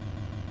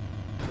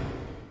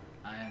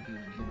 I am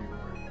human, here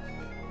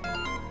we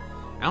are.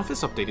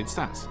 Alphys updated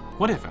status.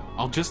 Whatever,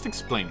 I'll just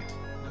explain it.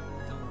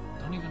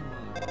 Don't even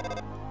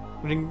bother.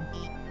 Ring.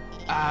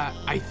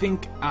 I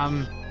think,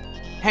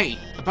 hey,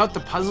 about the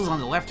puzzles on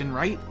the left and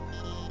right?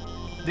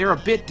 They're a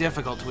bit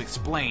difficult to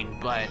explain,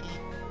 but,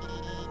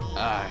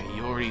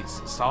 you already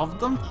solved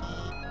them?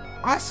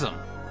 Awesome!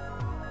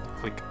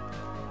 Click.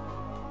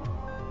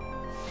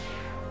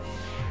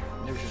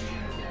 Never should have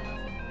given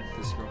it yet.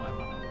 This girl my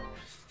phone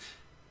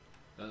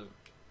number.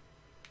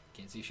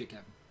 Can't see shit,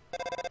 Captain.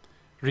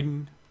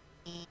 Ring.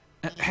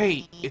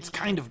 Hey, it's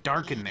kind of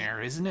dark in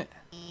there, isn't it?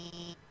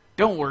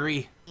 Don't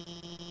worry.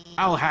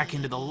 I'll hack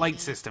into the light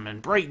system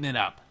and brighten it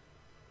up.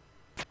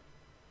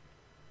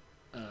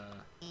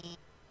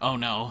 Oh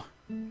no.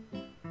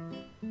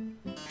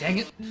 Dang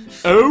it!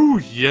 Oh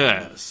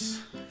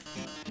yes!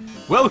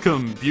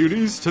 Welcome,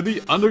 beauties, to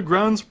the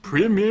Underground's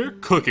premier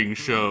cooking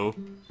show.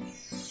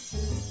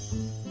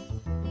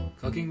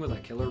 Cooking with a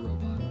killer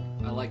robot.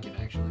 I like it,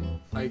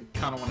 actually. I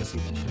kind of want to see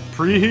this shit.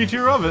 Preheat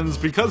your ovens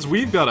because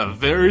we've got a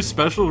very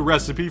special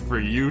recipe for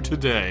you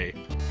today.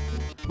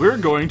 We're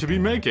going to be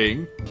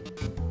making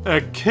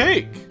a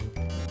cake.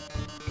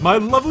 My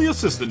lovely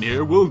assistant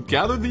here will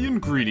gather the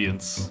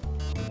ingredients.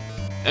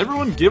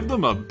 Everyone give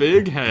them a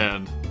big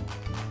hand.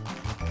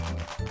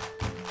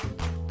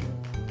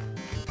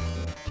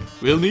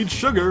 We'll need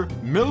sugar,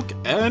 milk,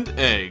 and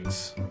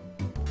eggs.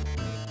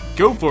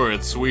 Go for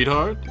it,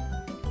 sweetheart.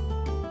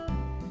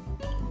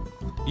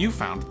 You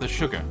found the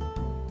sugar.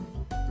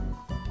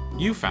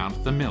 You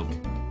found the milk.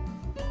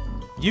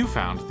 You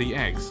found the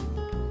eggs.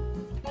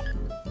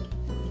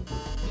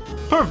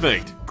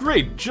 Perfect!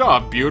 Great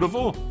job,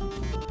 beautiful!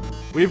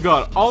 We've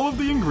got all of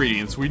the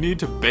ingredients we need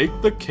to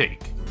bake the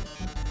cake.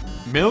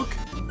 Milk,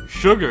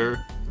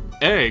 sugar,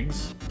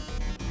 eggs.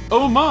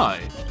 Oh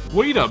my!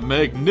 Wait a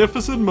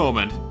magnificent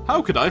moment!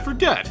 How could I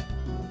forget?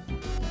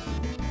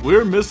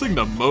 We're missing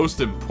the most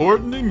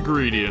important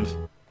ingredient.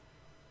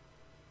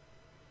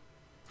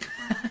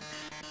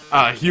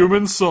 A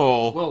human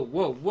soul. Whoa,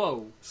 whoa,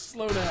 whoa!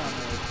 Slow down,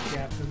 there,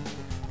 Captain.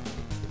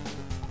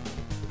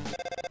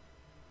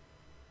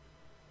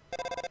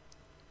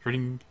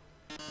 Ring.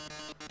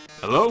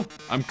 Hello?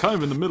 I'm kind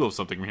of in the middle of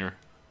something here.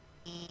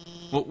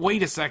 Well,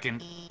 wait a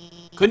second.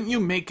 Couldn't you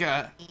make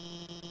a...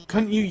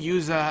 Couldn't you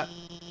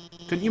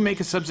make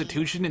a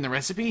substitution in the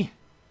recipe?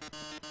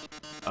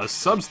 A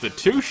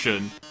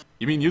substitution?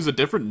 You mean use a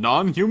different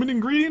non-human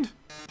ingredient?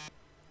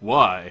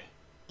 Why?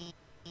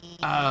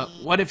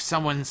 What if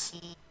someone's...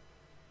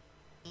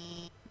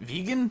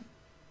 vegan?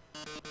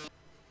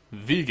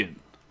 Vegan.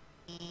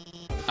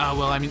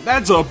 Well, I mean,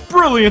 that's a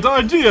brilliant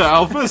idea,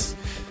 Alphys!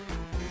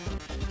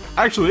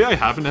 Actually, I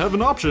happen to have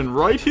an option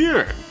right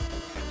here.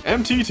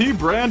 MTT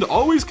brand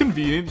always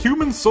convenient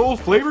human soul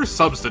flavor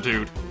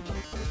substitute.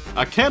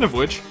 A can of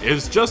which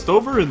is just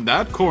over in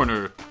that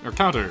corner, or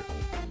counter.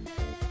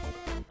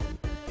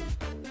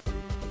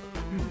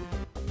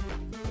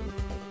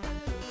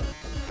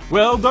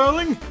 Well,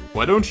 darling,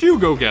 why don't you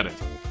go get it?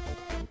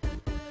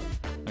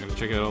 I gotta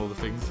check out all the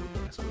things.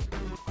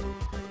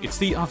 It's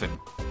the oven.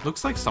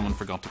 Looks like someone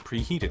forgot to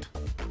preheat it.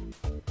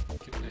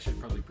 I should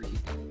probably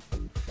preheat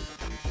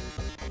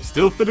that.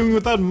 Still fitting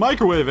with that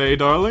microwave, eh,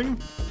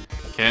 darling?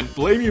 Can't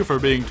blame you for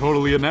being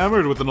totally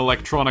enamored with an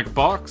electronic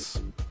box.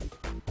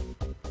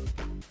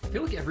 I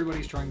feel like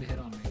everybody's trying to hit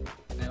on me,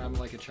 and I'm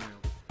like a child.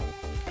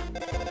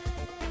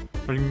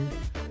 Ring.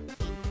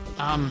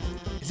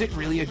 Is it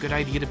really a good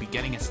idea to be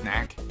getting a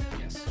snack?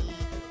 Yes.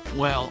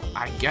 Well,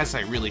 I guess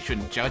I really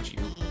shouldn't judge you.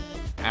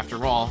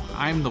 After all,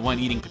 I'm the one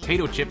eating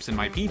potato chips in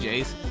my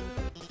PJs.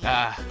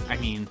 I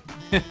mean,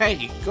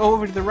 hey, go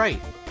over to the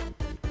right.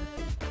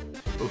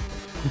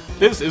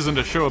 This isn't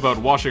a show about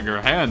washing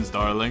your hands,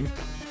 darling.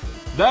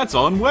 That's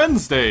on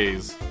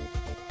Wednesdays!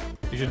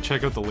 You should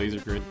check out the laser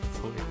grid. It's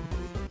hilarious.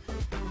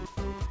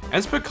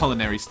 As per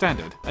culinary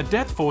standard, a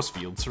death force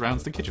field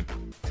surrounds the kitchen.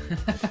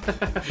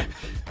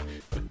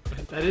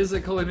 That is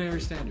a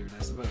culinary standard,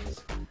 I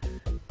suppose.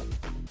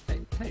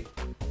 Hey.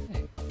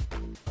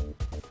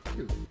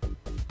 Dude.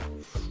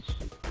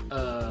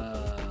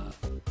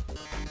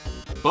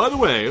 By the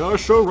way, our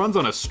show runs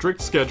on a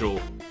strict schedule.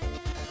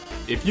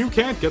 If you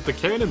can't get the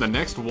can in the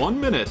next 1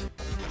 minute,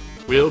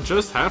 we'll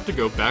just have to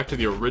go back to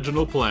the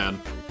original plan.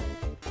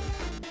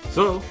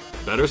 So,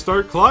 better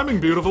start climbing,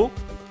 beautiful.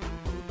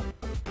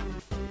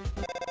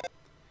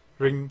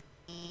 Ring.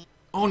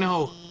 Oh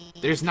no,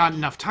 there's not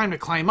enough time to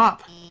climb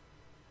up.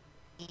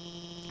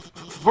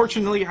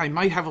 Fortunately, I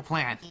might have a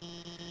plan.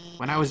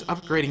 When I was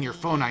upgrading your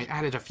phone, I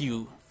added a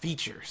few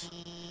features.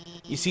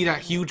 You see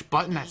that huge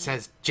button that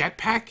says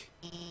jetpack?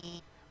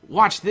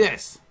 Watch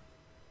this.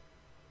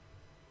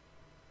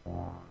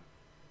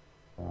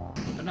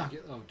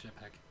 Binocular. Oh,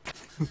 jetpack.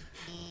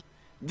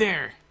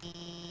 There.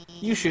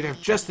 You should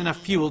have just enough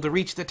fuel to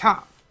reach the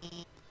top.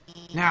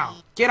 Now,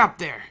 get up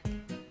there.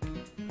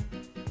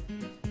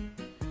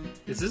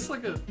 Is this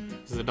like a...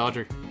 This is a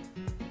Dodger.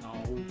 No.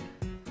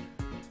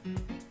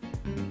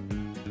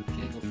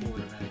 Can't go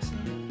forward of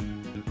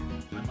accident.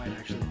 I might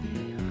actually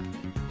be,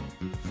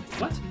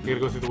 What? You gotta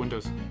go through the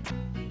windows.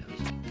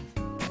 Windows.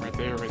 Right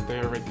there, right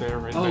there, right there,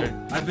 right Oh,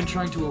 there. I've been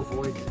trying to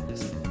avoid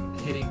this,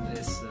 hitting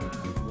this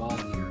wall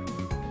here,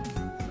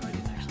 so I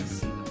didn't actually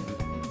see them.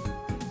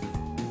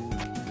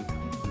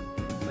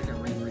 It's like I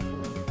ran right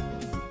through them.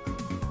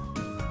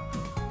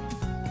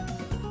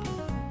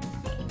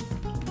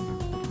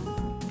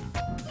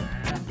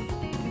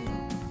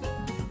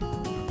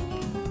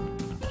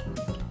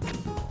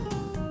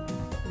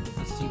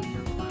 Let's see what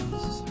your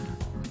clouds are.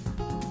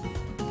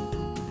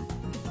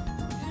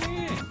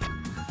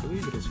 I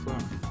believe it is flower.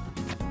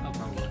 Oh,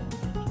 probably.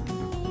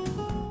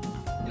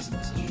 Guessing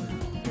this is sugar.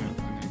 Yeah, and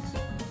eggs.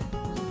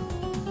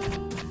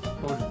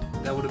 Oh,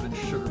 that would have been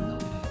sugar,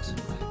 milk, and eggs,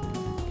 right?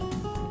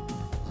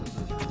 So those are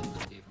the three things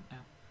I gave him. Ow.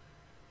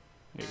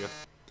 There you go.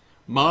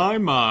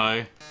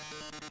 My.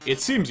 It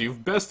seems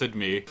you've bested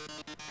me.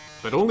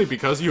 But only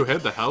because you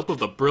had the help of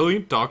the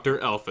brilliant Dr.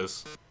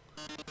 Alphys.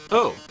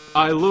 Oh,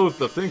 I loathe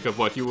to think of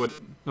what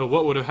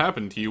would have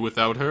happened to you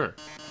without her.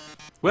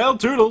 Well,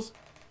 toodles!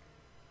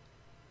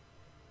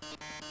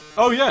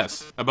 Oh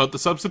yes, about the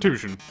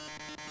substitution.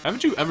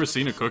 Haven't you ever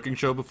seen a cooking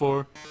show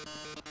before?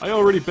 I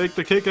already baked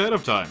the cake ahead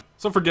of time,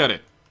 so forget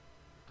it.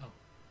 Oh.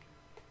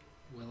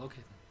 Well,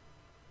 okay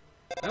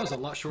then. That was a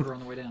lot shorter on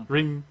the way down.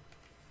 Ring.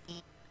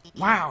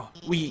 Wow,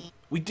 we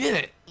did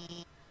it.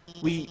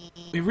 We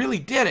really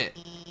did it.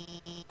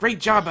 Great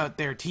job out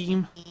there,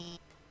 team.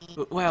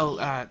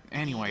 Well,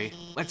 anyway,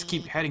 let's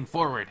keep heading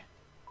forward.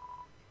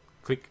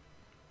 Click.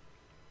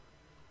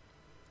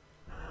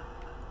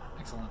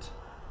 Excellent.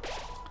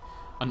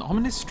 An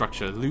ominous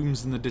structure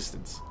looms in the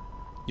distance.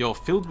 You're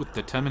filled with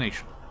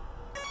determination.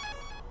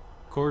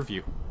 Core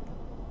view.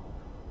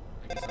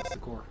 I guess that's the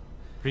core.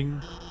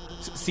 Ring.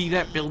 See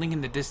that building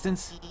in the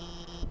distance?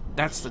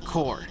 That's the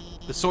core,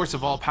 the source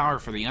of all power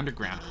for the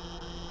underground.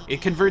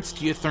 It converts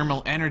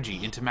geothermal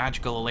energy into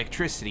magical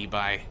electricity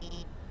by...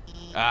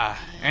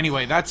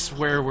 anyway, that's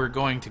where we're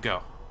going to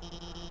go.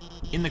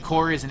 In the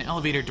core is an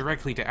elevator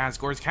directly to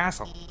Asgore's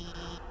castle.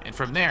 And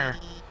from there,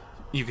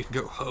 you can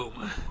go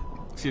home.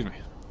 Excuse me.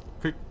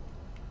 Quick.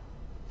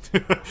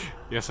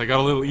 Yes, I got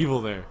a little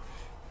evil there.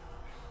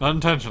 Not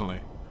intentionally.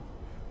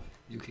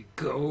 You could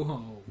go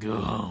home. Go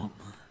home.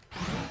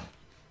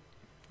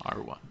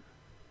 R1.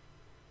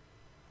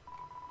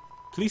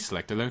 Please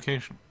select a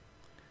location.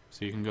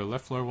 So you can go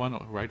left floor 1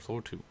 or right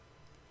floor 2.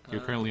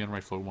 You're currently on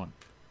right floor 1.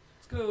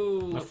 Let's go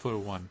Left floor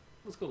 1.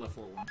 Let's go left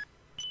floor 1.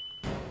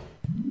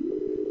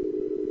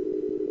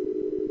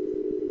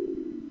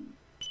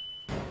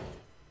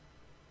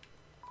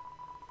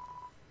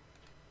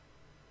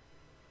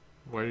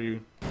 Why are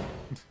you...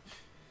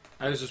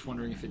 I was just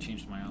wondering if it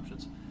changed my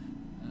options.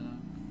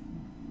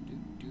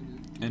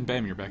 And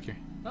bam, you're back here.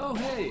 Oh,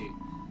 hey!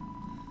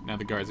 Now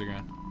the guards are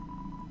gone.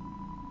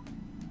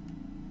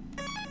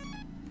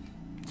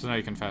 So now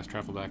you can fast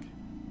travel back.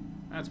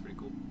 That's pretty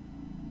cool.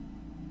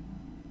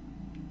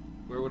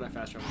 Where would I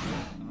fast travel to?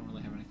 I don't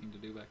really have anything to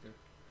do back there.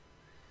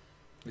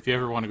 If you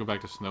ever want to go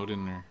back to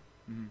Snowden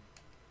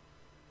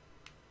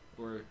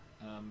Or,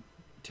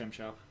 temp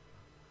shop.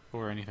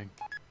 or anything.